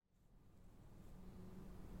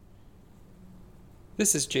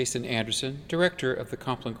This is Jason Anderson, Director of the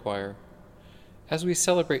Compline Choir. As we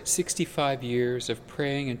celebrate 65 years of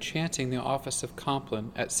praying and chanting the office of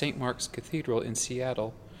Compline at St. Mark's Cathedral in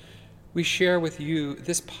Seattle, we share with you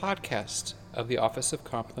this podcast of the office of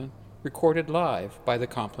Compline, recorded live by the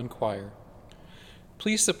Compline Choir.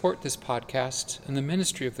 Please support this podcast and the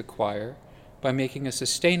ministry of the choir by making a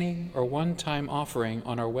sustaining or one-time offering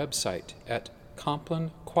on our website at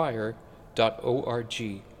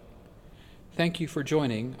complinechoir.org. Thank you for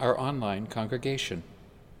joining our online congregation.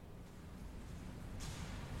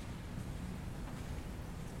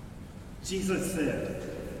 Jesus said,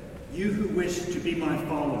 "You who wish to be my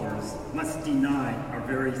followers must deny our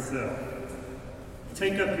very self.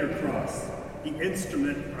 Take up your cross, the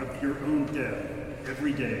instrument of your own death,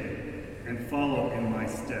 every day, and follow in my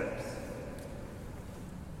steps."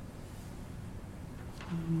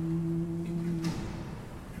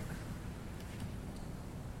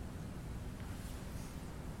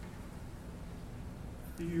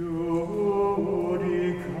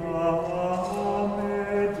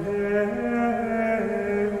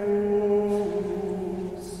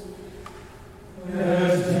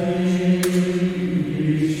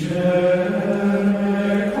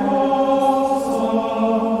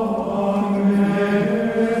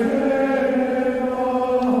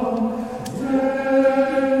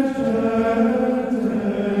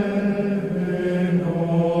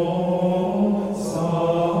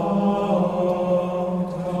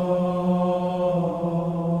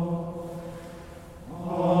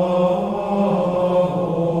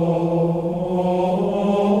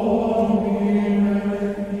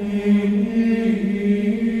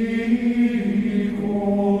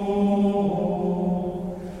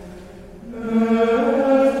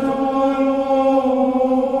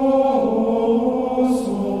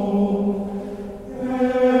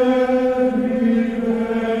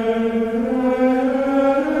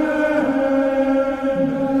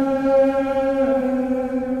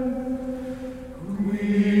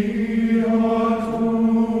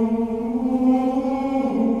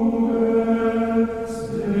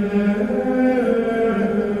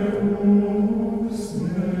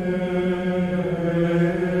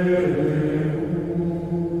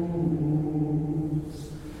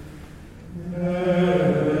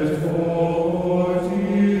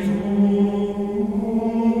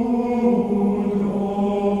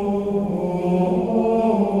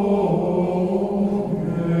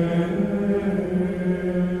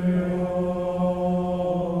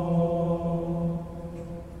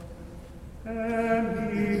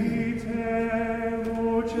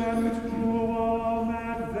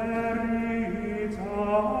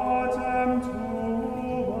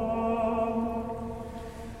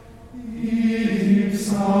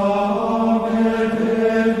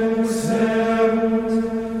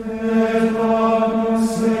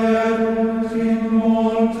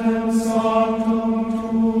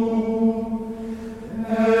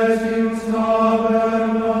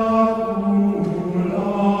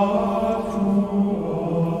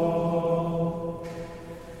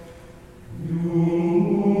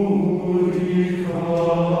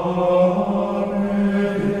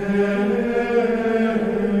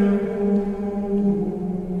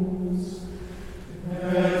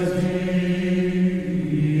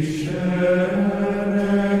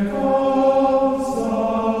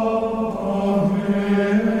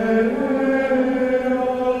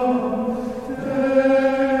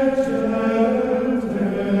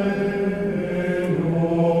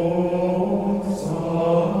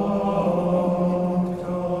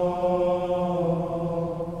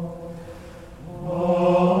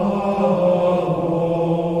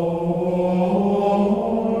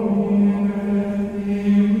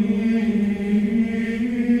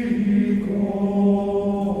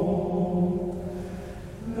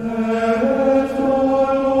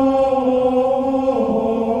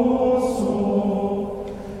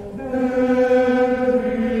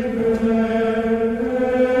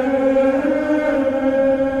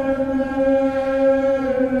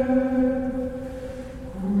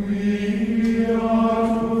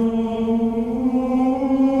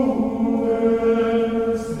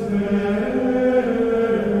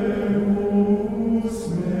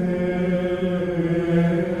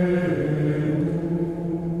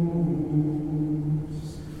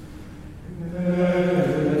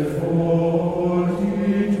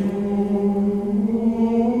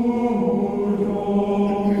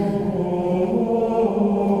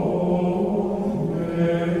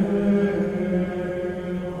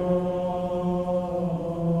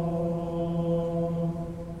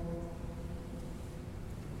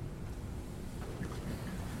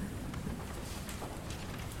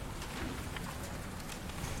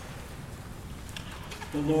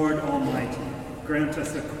 The Lord Almighty grant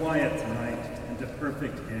us a quiet night and a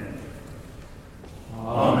perfect end.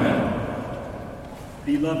 Amen.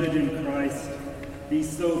 Beloved in Christ, be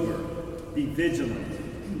sober, be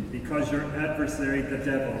vigilant, because your adversary the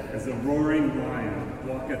devil, as a roaring lion,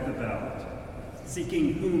 walketh about,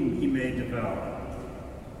 seeking whom he may devour.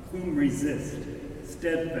 Whom resist,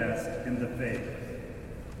 steadfast in the faith.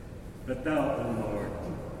 But thou, O Lord,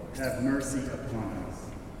 have mercy upon us.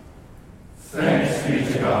 Thanks be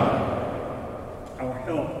to God. Our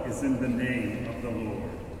help is in the name of the Lord,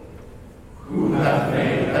 who hath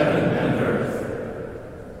made heaven and earth.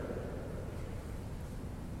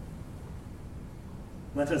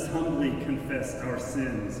 Let us humbly confess our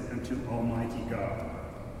sins unto Almighty God.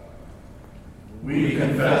 We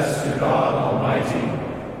confess to God Almighty,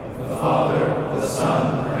 the Father, the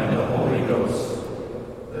Son, and the Holy Ghost,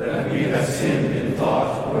 that we have sinned in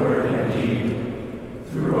thought, word, and deed,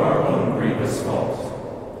 through our own grievous fault.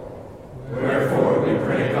 Wherefore we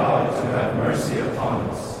pray God to have mercy upon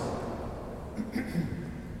us.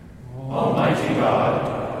 Almighty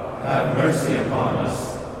God, have mercy upon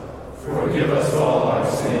us. Forgive us all our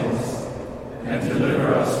sins, and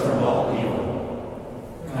deliver us from all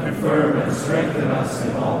evil. Confirm and strengthen us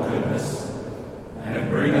in all goodness, and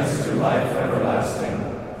bring us to life everlasting.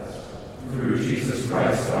 Through Jesus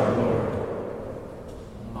Christ our Lord.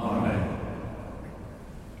 Amen.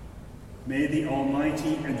 May the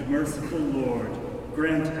Almighty and merciful Lord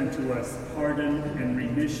grant unto us pardon and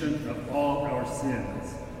remission of all our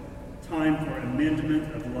sins, time for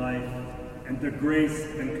amendment of life, and the grace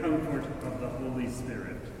and comfort of the Holy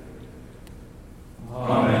Spirit.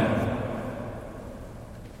 Amen.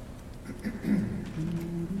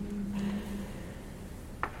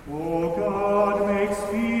 O God, make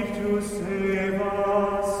speed to save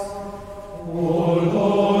us. O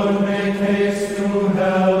Lord, make haste to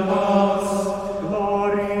help us.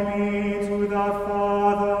 Glory be to the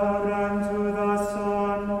Father, and to the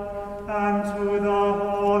Son, and to the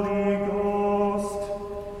Holy Ghost.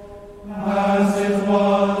 As it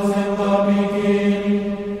was in the beginning,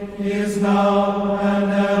 is now,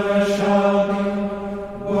 and ever shall be,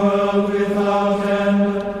 world without end.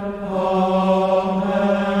 Amen.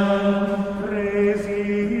 Praise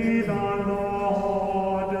ye the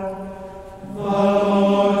Lord. The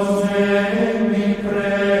Lord's name be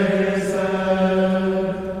praised.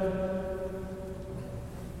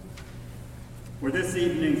 For this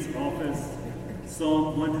evening's office,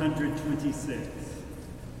 Psalm 126.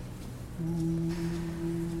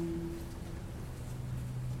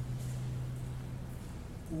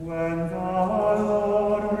 When the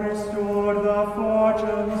Lord restored the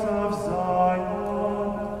fortunes of Zion,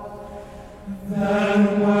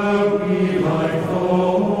 Then were we like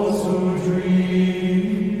those who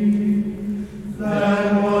dream.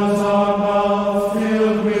 Then was our mouth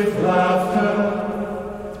filled with laughter,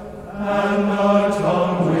 and our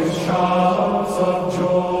tongue with shouts of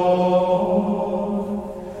joy.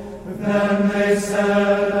 Then they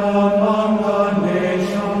said among the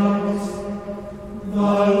nations,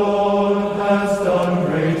 the Lord has done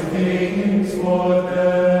great things for them.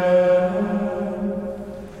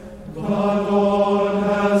 The Lord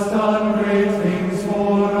has done great things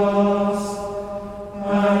for us,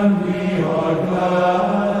 and we are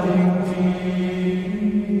glad indeed.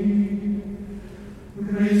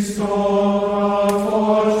 Restore our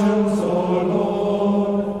fortunes, O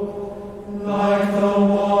Lord, like the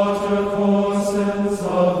watercourses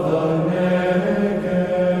of the Negev.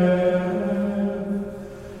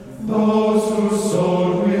 Those who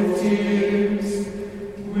sowed with tears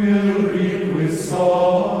will reap with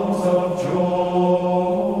songs of joy.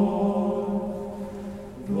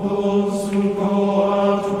 Those who go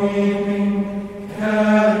out weeping,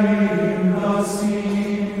 carrying the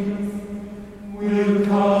seed, will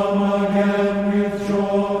come again with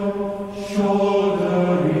joy,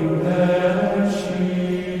 shouldering their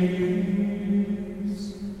sheaves.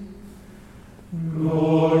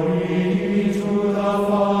 Glory to the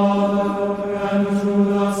Father, and to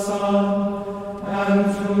the Son, and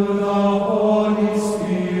to the Holy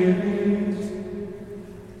Spirit,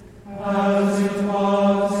 as it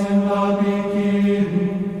was in the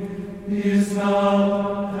beginning, is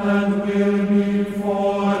now, and will be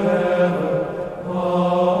forever.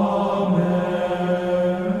 Amen.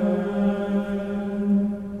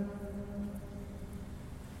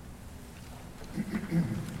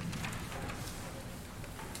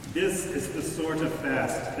 This is the sort of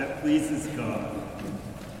fast that pleases God.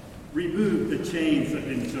 Remove the chains of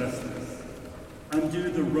injustice. Undo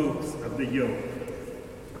the ropes of the yoke.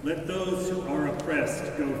 Let those who are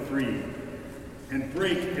oppressed go free, and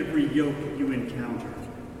break every yoke you encounter.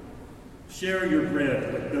 Share your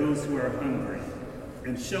bread with those who are hungry,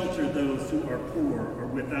 and shelter those who are poor or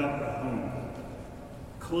without a home.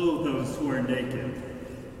 Clothe those who are naked,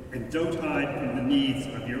 and don't hide from the needs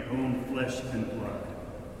of your own flesh and blood.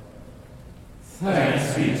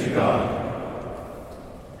 Thanks be to God.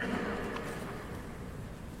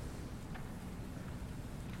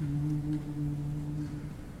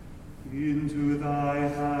 Into thy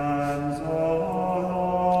hands, O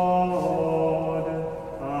Lord,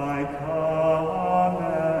 I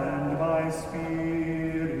commend my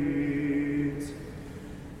spirit.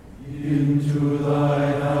 Into thy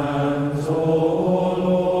hands, O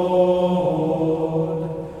Lord,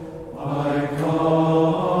 I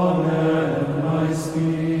commend my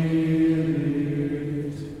spirit.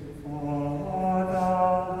 For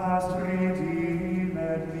thou hast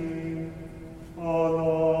redeemed me, O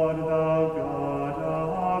Lord, thou God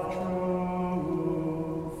of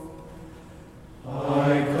truth. I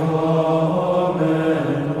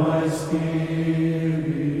commend my spirit.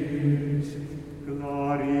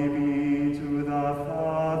 Glory be to the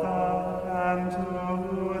Father, and to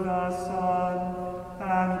the Son,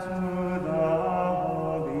 and to the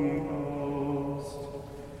Holy Ghost.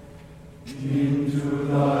 Into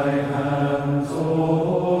thy hands, O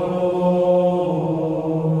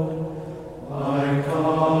Lord, I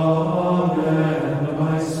commend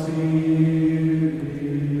my spirit.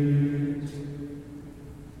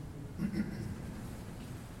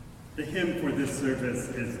 The hymn for this service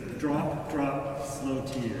is Drop, Drop, Slow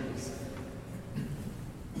Tears.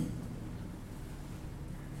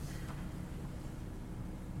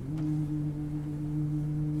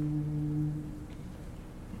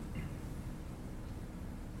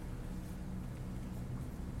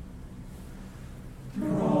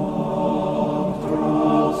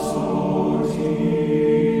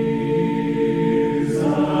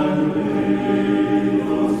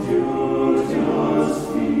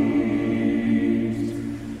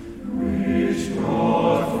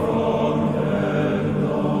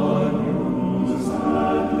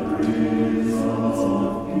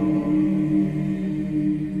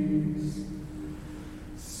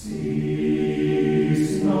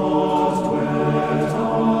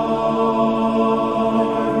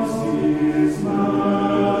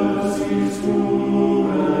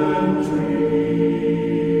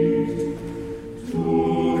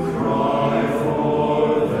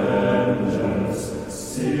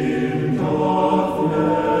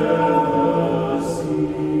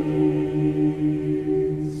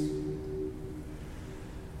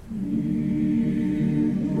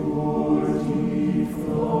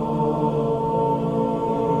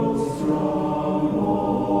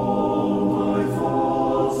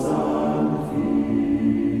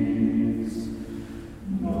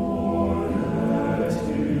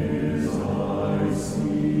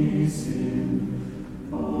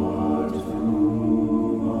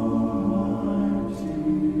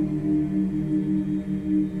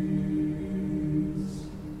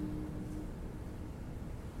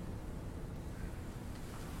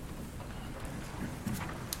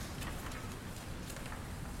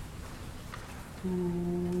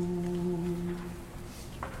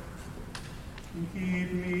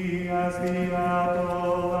 Keep me as the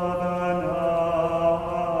apple of an eye.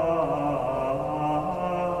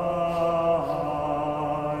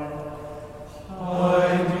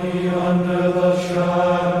 Hide me under the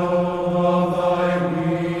shadow of thy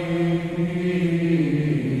wings.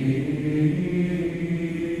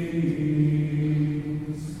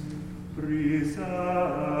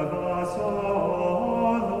 Preserve us, O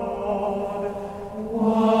Lord,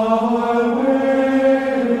 While waking,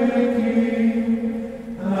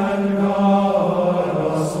 and guard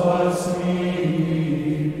us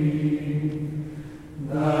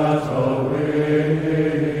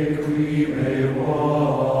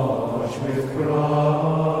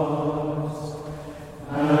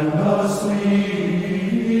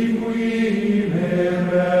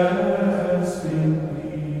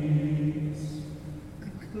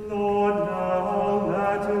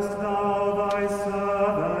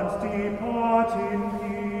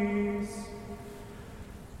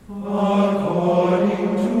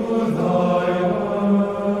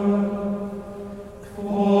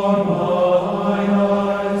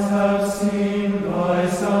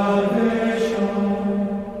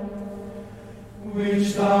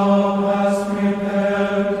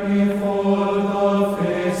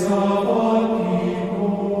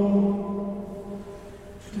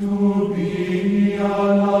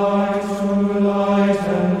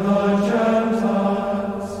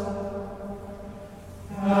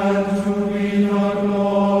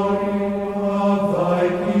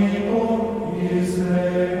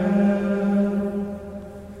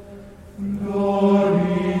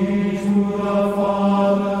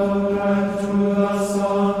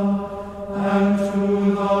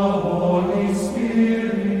Holy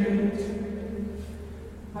Spirit,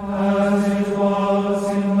 as it was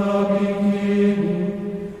in the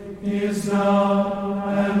beginning, is now,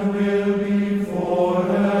 and will be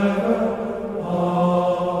forever.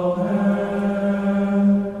 Amen.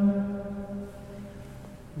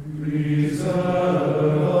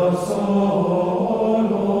 Preserve us, O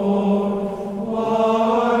Lord,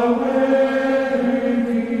 while waking,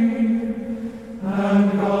 and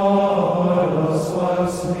guard us while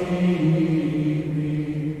sleeping,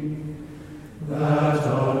 that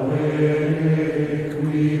awake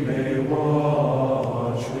we may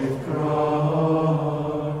watch with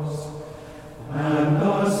Christ, and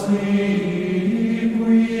asleep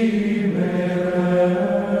we may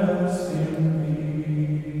rest in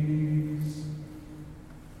peace.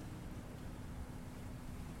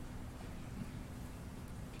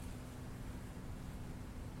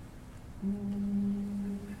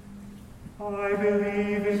 I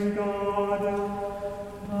believe in God,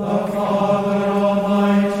 The Father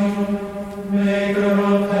Almighty, maker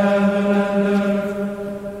of heaven and earth,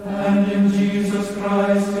 and in Jesus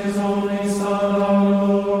Christ, his only Son, our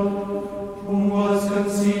Lord, who was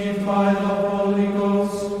conceived by the Holy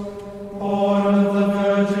Ghost, born of the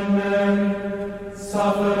Virgin Mary,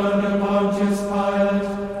 suffered under Pontius Pilate,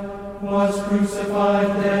 was crucified,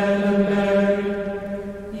 dead, and buried.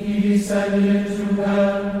 He descended into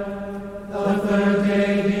hell. The third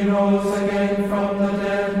day he rose again from the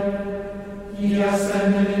dead. He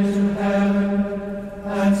ascended into heaven,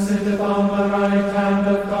 and sitteth on the right hand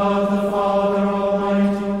of God the Father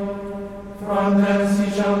Almighty. From thence he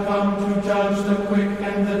shall come to judge the quick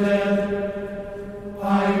and the dead.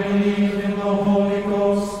 I believe in the Holy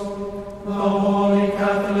Ghost, the Holy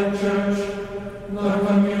Catholic Church, the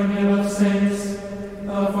communion of saints,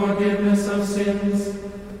 the forgiveness of sins,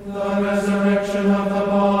 the resurrection of the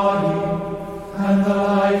body, and the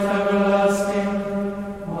life everlasting.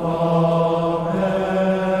 Amen.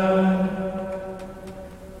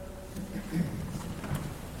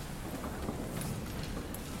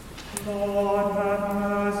 Lord, have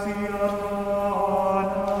mercy upon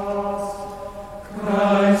us.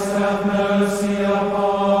 Christ, have mercy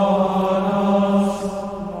upon us.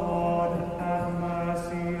 Lord, have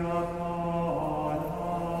mercy upon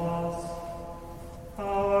us.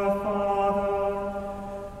 Our Father,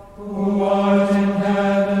 Who art in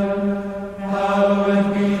heaven, hallowed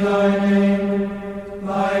be thy name.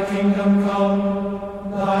 Thy kingdom come,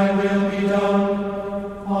 thy will be done,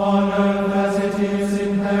 on earth as it is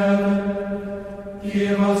in heaven.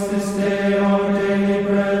 Give us this day our daily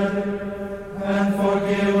bread, and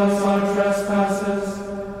forgive us our trespasses,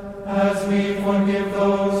 as we forgive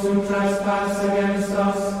those who trespass against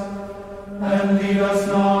us. And lead us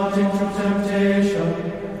not into temptation,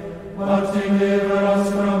 but deliver us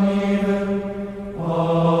from evil.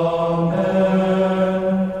 Amen.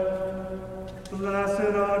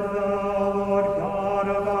 blessed art thou, Lord God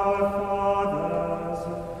of our fathers.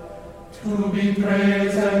 To be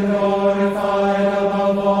praised and glorified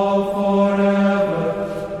above all forever.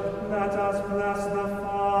 Let us bless the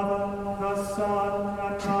Father, the Son,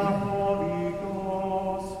 and the Holy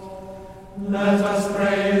Ghost. Let us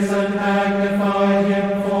praise and magnify him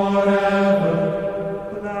forever.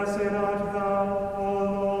 Blessed art thou, O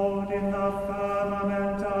Lord, in the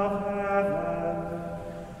firmament of heaven.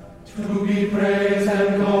 To be praised and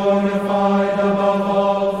glorified above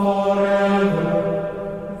all forever.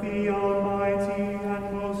 The Almighty and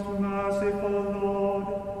most merciful Lord,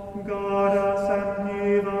 guard us and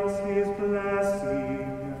give us his blessing.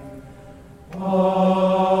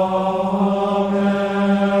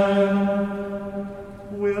 Amen.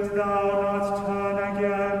 Wilt thou not turn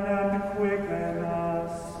again and quicken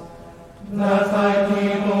us? That thy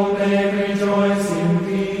people may rejoice in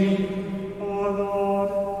thee. O Lord,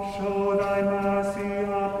 show thy mercy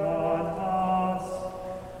upon us.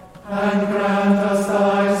 And grant us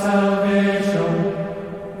thy salvation.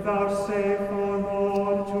 Vouchsafe, O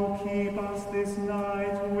Lord, to keep us this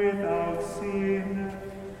night without sin.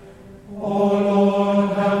 O Lord,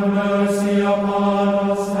 have mercy upon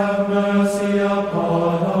us, have mercy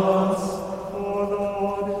upon us. O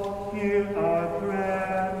Lord, hear our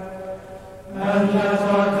prayer. And let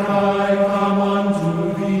our cry come unto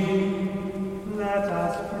thee. Let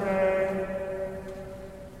us pray.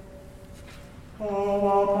 O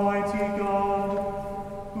Almighty God,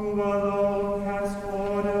 who alone canst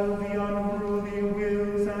order the unruly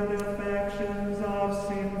wills and affections of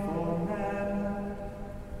sinful men,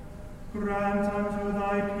 grant unto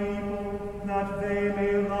thy people that they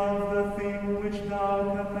may love the thing which thou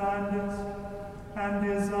commandest, and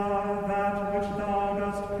desire that which thou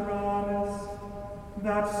dost promise,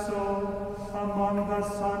 that so, among the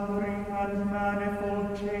sundry and manifold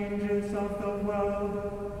changes of the world,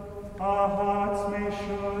 our hearts may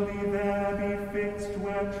surely there be fixed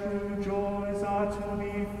where true joys are to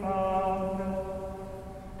be found.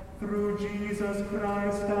 Through Jesus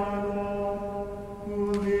Christ our Lord,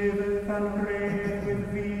 who liveth and reigneth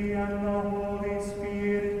with thee and the Holy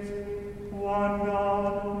Spirit, one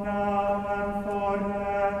God, now and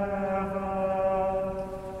forever.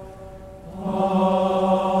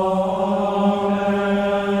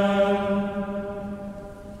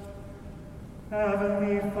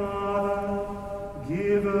 Heavenly Father,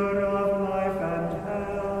 giver of life and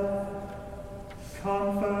health,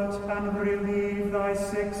 comfort and relieve thy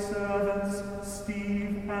sick servants,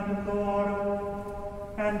 Steve and Laura,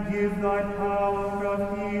 and give thy power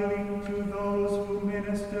of healing to those who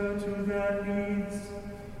minister to their needs,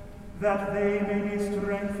 that they may be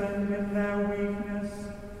strengthened in their weakness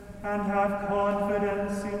and have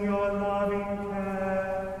confidence in your loving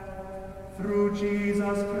care. Through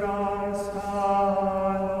Jesus Christ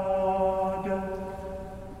our Lord.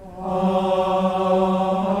 Amen.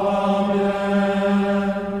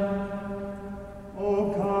 O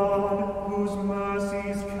God, whose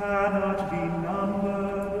mercies cannot be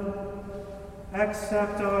numbered,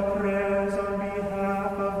 accept our prayers on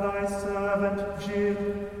behalf of thy servant Jim,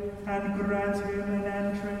 and grant him an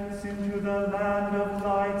entrance into the land of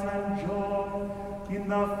light and joy in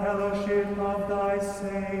the fellowship of thy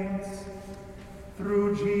saints.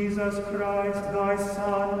 Through Jesus Christ, thy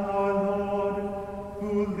Son, our Lord,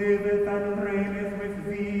 who liveth and reigneth with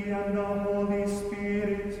thee and the Holy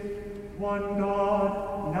Spirit, one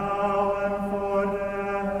God, now and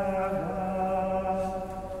forever.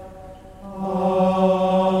 Amen.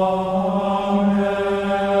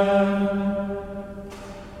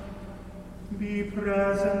 Be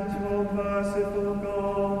present, O merciful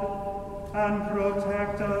God, and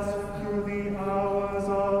protect us through the hours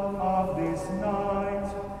of this night,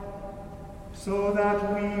 so that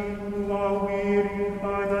we who are wearied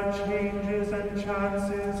by the changes and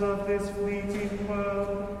chances of this fleeting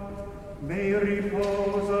world may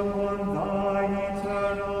repose upon thy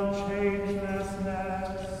eternal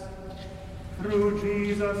changelessness. Through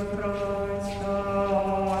Jesus Christ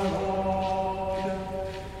our Lord.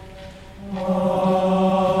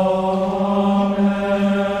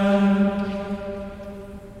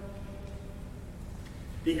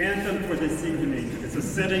 The anthem for this evening is a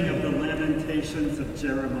setting of the Lamentations of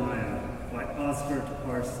Jeremiah by Osbert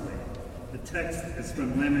Parsley. The text is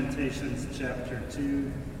from Lamentations chapter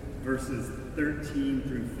 2, verses 13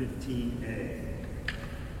 through 15a.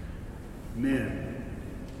 Men,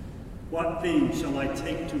 what thing shall I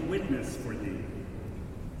take to witness for thee?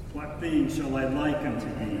 What thing shall I liken to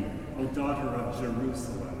thee, O daughter of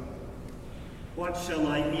Jerusalem? What shall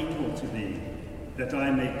I equal to thee, that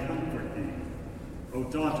I may comfort thee, O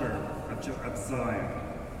daughter of Zion?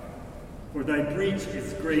 For thy breach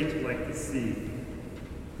is great like the sea.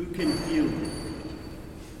 Who can heal thee?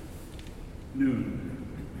 NUNC.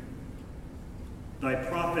 Thy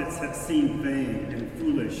prophets have seen vain and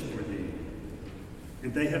foolish for thee,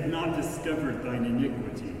 and they have not discovered thine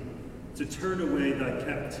iniquity, to turn away thy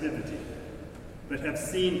captivity, but have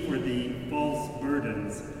seen for thee false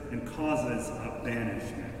burdens and causes of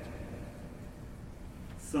banishment.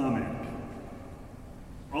 Samech.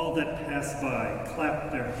 All that pass by clap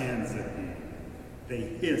their hands at thee. They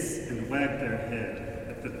hiss and wag their head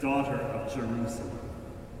at the daughter of Jerusalem.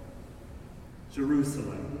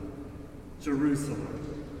 Jerusalem,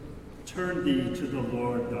 Jerusalem, turn thee to the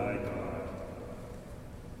Lord thy God.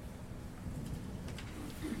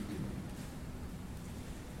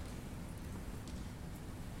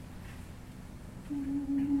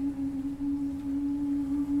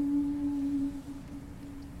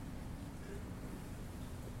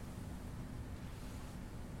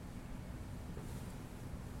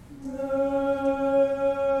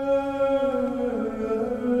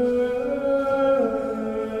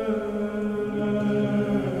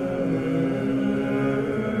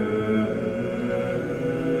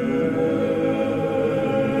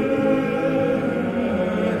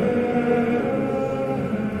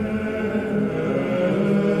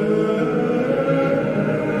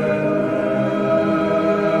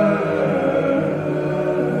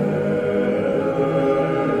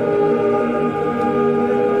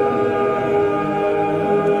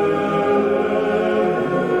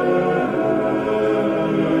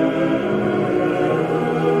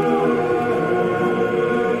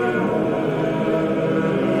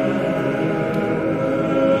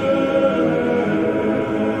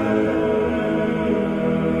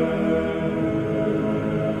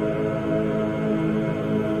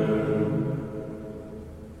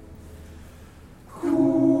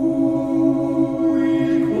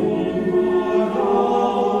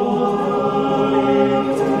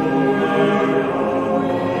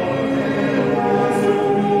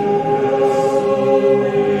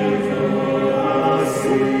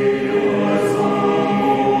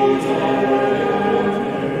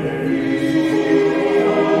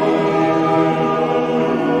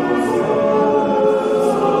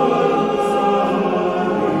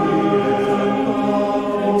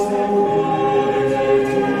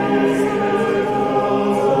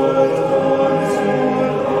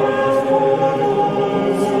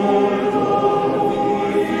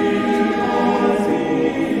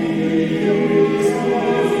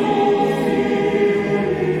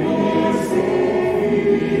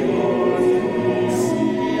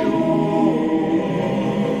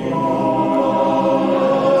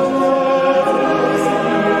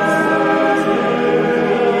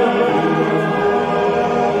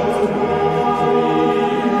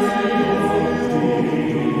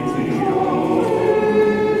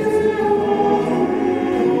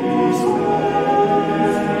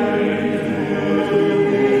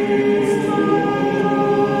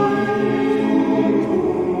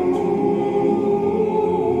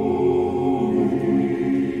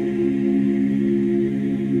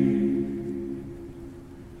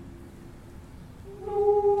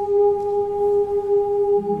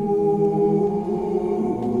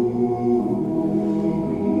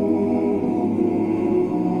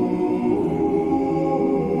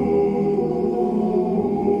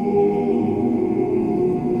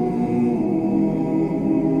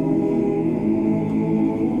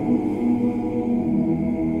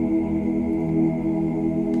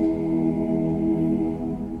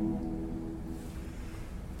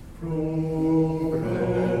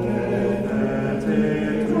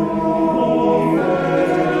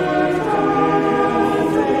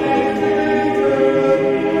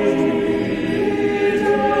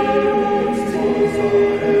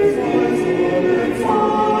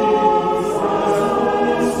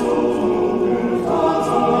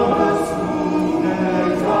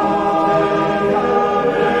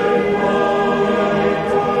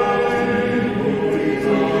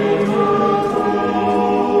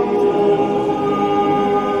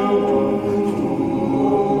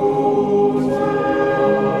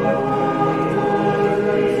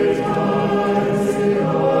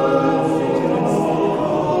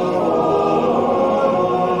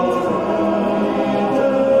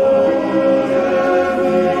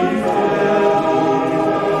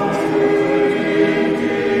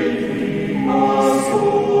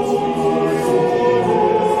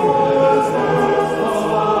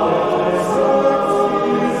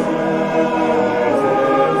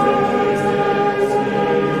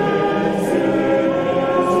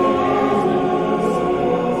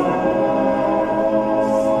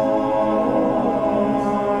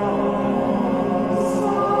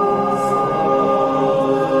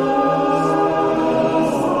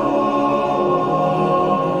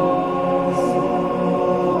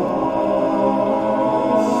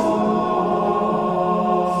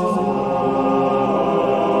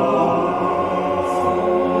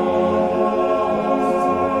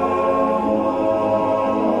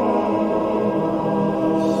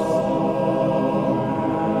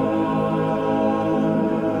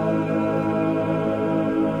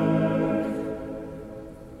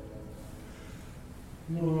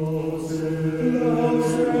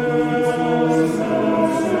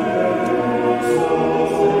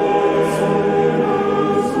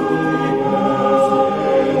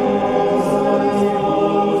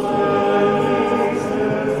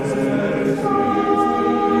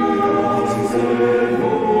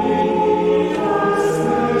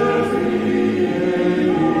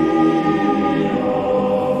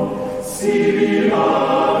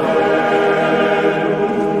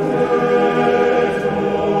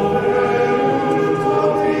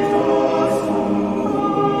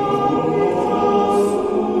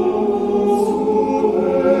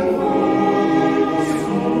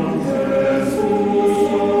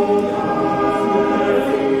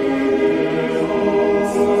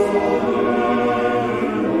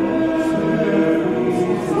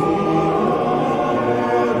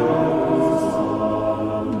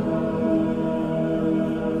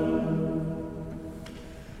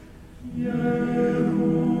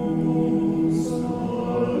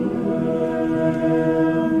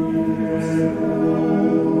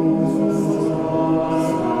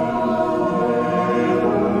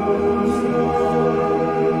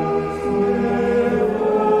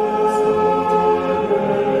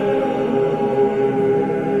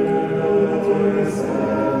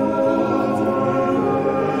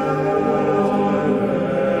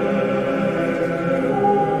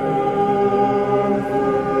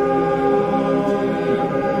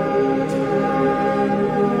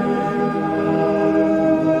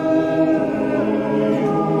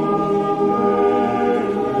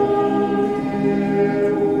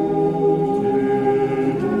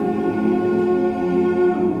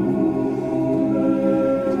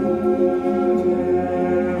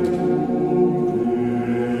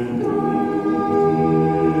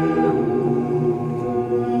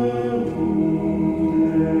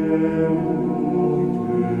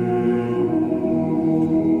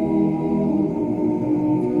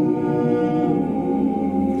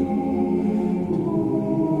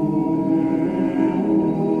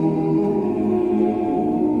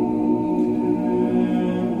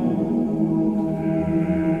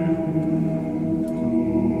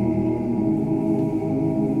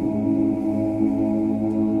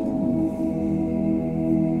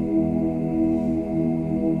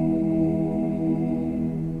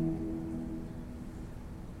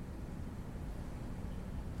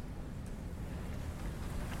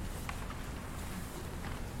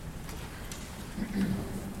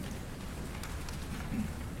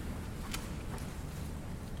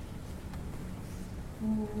 We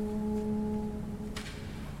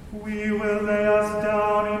will lay us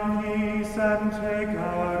down in peace and take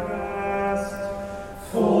our rest.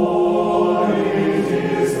 For it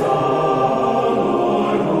is thou,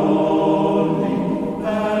 Lord, only,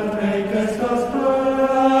 that makest us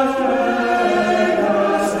perfect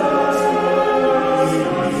as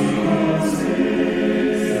in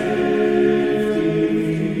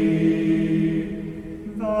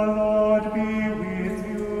safety. The Lord be with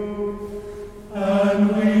you.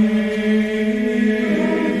 And we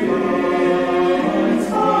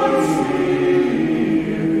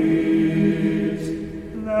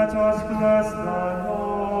Let us bless the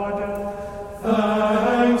Lord.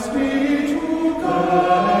 thanks be to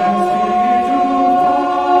God.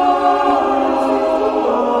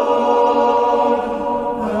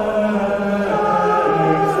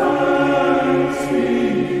 Thanks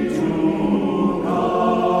be to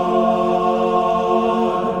God.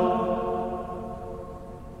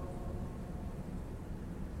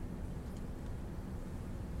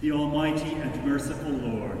 The Almighty and merciful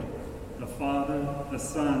Lord, the Father, the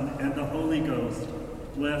Son, and the Holy Ghost,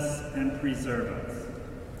 bless and preserve us.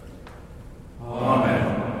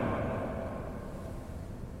 Amen.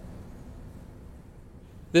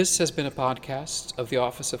 This has been a podcast of the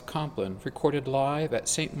Office of Compline, recorded live at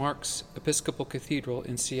St. Mark's Episcopal Cathedral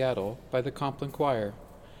in Seattle by the Compline Choir.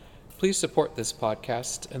 Please support this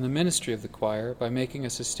podcast and the ministry of the choir by making a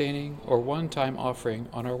sustaining or one-time offering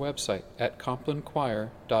on our website at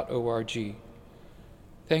complinechoir.org.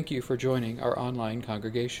 Thank you for joining our online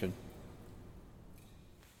congregation.